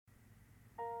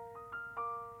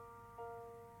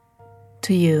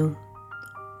To you,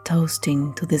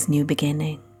 toasting to this new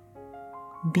beginning,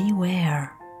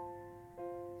 beware,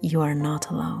 you are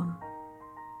not alone.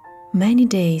 Many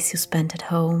days you spent at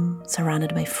home,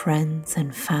 surrounded by friends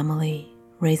and family,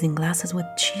 raising glasses with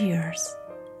cheers,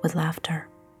 with laughter.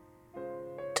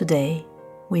 Today,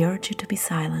 we urge you to be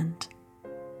silent,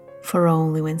 for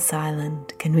only when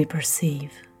silent can we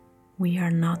perceive we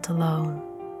are not alone.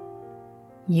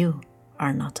 You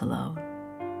are not alone.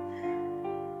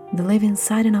 They live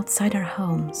inside and outside our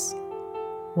homes,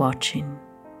 watching,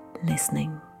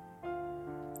 listening.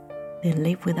 They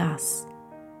live with us.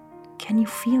 Can you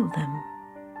feel them?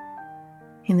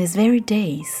 In these very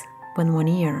days, when one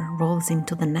year rolls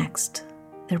into the next,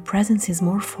 their presence is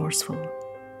more forceful,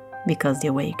 because the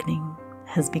awakening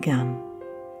has begun.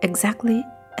 Exactly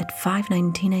at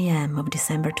 5:19 a.m. of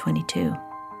December 22,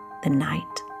 the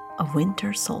night of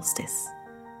winter solstice.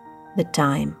 The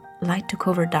time light took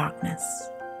over darkness,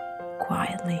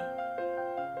 quietly.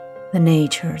 The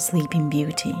nature's sleeping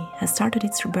beauty has started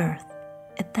its rebirth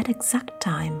at that exact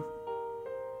time,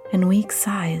 and weak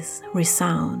sighs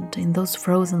resound in those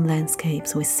frozen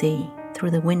landscapes we see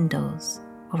through the windows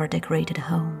of our decorated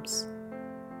homes.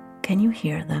 Can you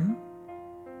hear them?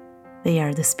 They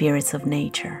are the spirits of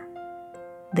nature.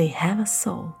 They have a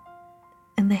soul,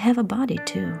 and they have a body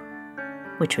too,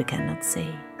 which we cannot see.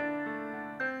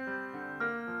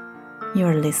 You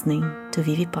are listening to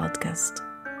Vivi Podcast,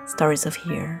 Stories of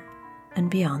Here and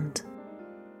Beyond.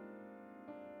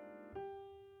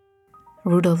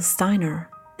 Rudolf Steiner,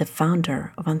 the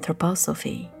founder of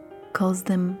anthroposophy, calls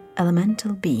them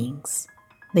elemental beings.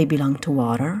 They belong to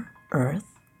water, earth,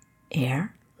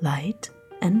 air, light,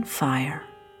 and fire.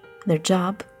 Their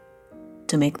job?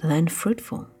 To make the land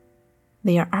fruitful.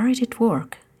 They are already at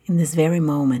work in this very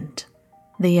moment.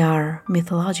 They are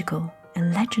mythological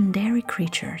and legendary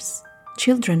creatures.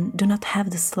 Children do not have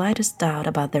the slightest doubt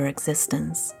about their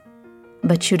existence,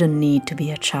 but you don't need to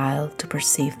be a child to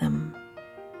perceive them.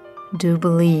 Do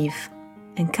believe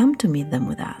and come to meet them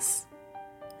with us.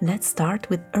 Let's start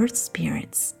with earth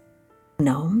spirits,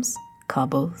 gnomes,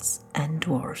 kobolds, and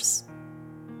dwarfs.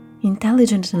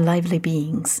 Intelligent and lively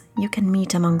beings you can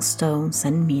meet among stones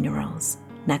and minerals,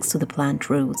 next to the plant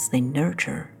roots they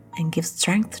nurture and give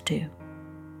strength to.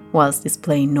 Whilst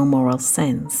displaying no moral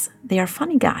sense, they are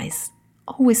funny guys,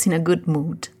 always in a good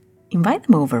mood. Invite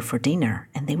them over for dinner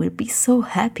and they will be so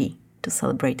happy to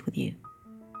celebrate with you.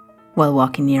 While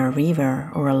walking near a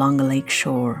river or along a lake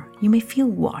shore, you may feel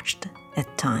watched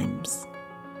at times.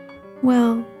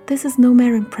 Well, this is no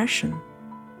mere impression.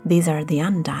 These are the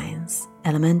undines,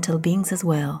 elemental beings as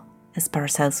well, as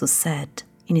Paracelsus said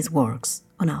in his works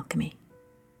on alchemy.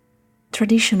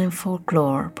 Tradition and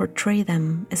folklore portray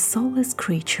them as soulless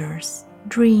creatures,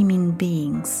 dreaming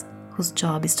beings whose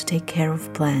job is to take care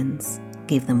of plants,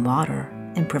 give them water,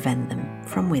 and prevent them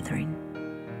from withering.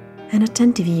 An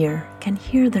attentive ear can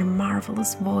hear their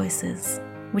marvelous voices,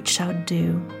 which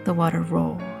outdo the water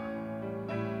roar.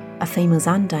 A famous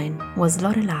undine was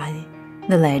Lorelei.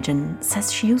 The legend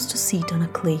says she used to sit on a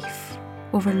cliff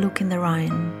overlooking the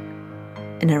Rhine,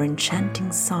 and her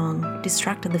enchanting song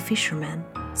distracted the fishermen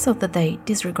so that they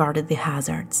disregarded the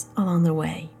hazards along their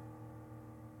way.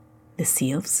 The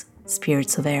sylphs,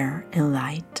 spirits of air and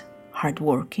light,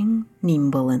 hard-working,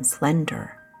 nimble and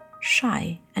slender,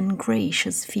 shy and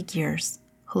gracious figures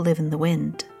who live in the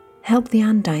wind, help the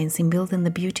undines in building the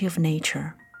beauty of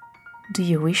nature. Do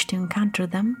you wish to encounter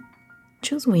them?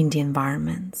 Choose windy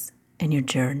environments, and your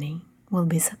journey will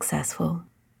be successful.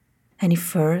 And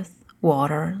if earth,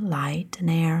 water, light, and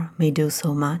air may do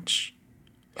so much,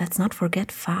 let's not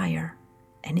forget fire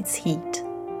and its heat.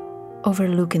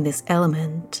 Overlooking this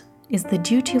element is the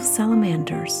duty of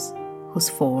salamanders, whose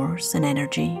force and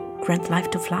energy grant life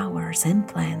to flowers and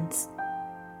plants.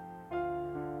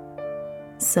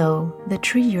 So, the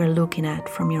tree you're looking at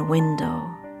from your window,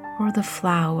 or the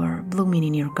flower blooming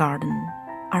in your garden,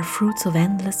 are fruits of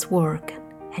endless work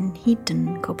and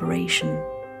hidden cooperation.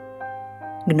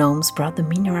 Gnomes brought the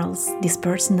minerals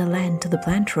dispersed in the land to the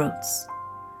plant roots.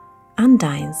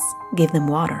 Undines gave them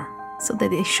water so that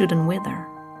they shouldn't wither.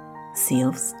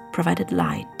 Sylphs provided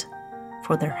light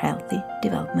for their healthy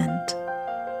development.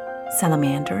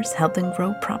 Salamanders help them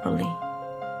grow properly,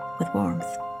 with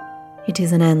warmth. It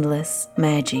is an endless,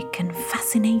 magic, and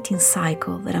fascinating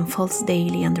cycle that unfolds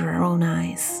daily under our own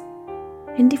eyes.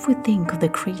 And if we think of the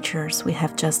creatures we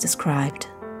have just described,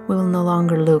 we will no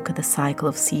longer look at the cycle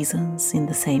of seasons in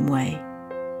the same way.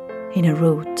 In a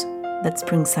root that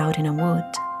springs out in a wood,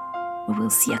 we will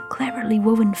see a cleverly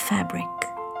woven fabric.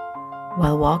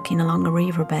 While walking along a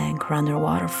riverbank or under a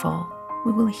waterfall,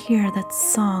 we will hear that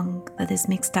song that is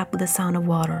mixed up with the sound of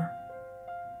water.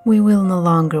 We will no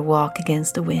longer walk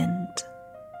against the wind,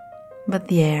 but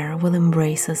the air will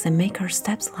embrace us and make our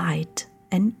steps light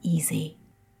and easy,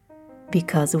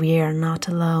 because we are not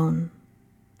alone.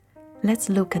 Let's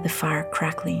look at the fire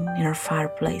crackling in our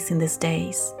fireplace in these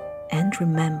days and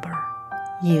remember,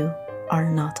 you are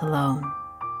not alone.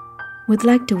 We'd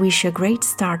like to wish you a great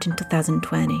start in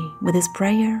 2020 with this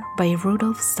prayer by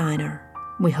Rudolf Steiner.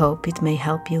 We hope it may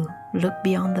help you look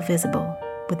beyond the visible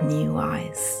with new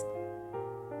eyes.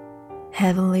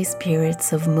 Heavenly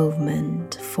spirits of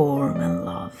movement, form and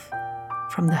love,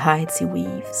 from the heights he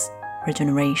weaves,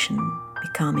 regeneration,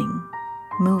 becoming,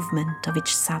 movement of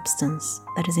each substance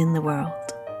that is in the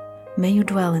world. May you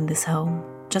dwell in this home,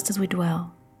 just as we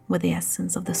dwell with the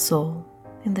essence of the soul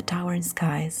in the towering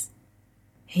skies.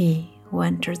 He who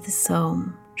enters this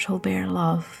home shall bear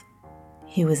love.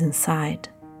 He who is inside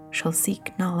shall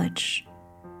seek knowledge.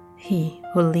 He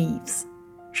who leaves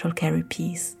shall carry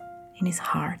peace in his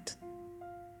heart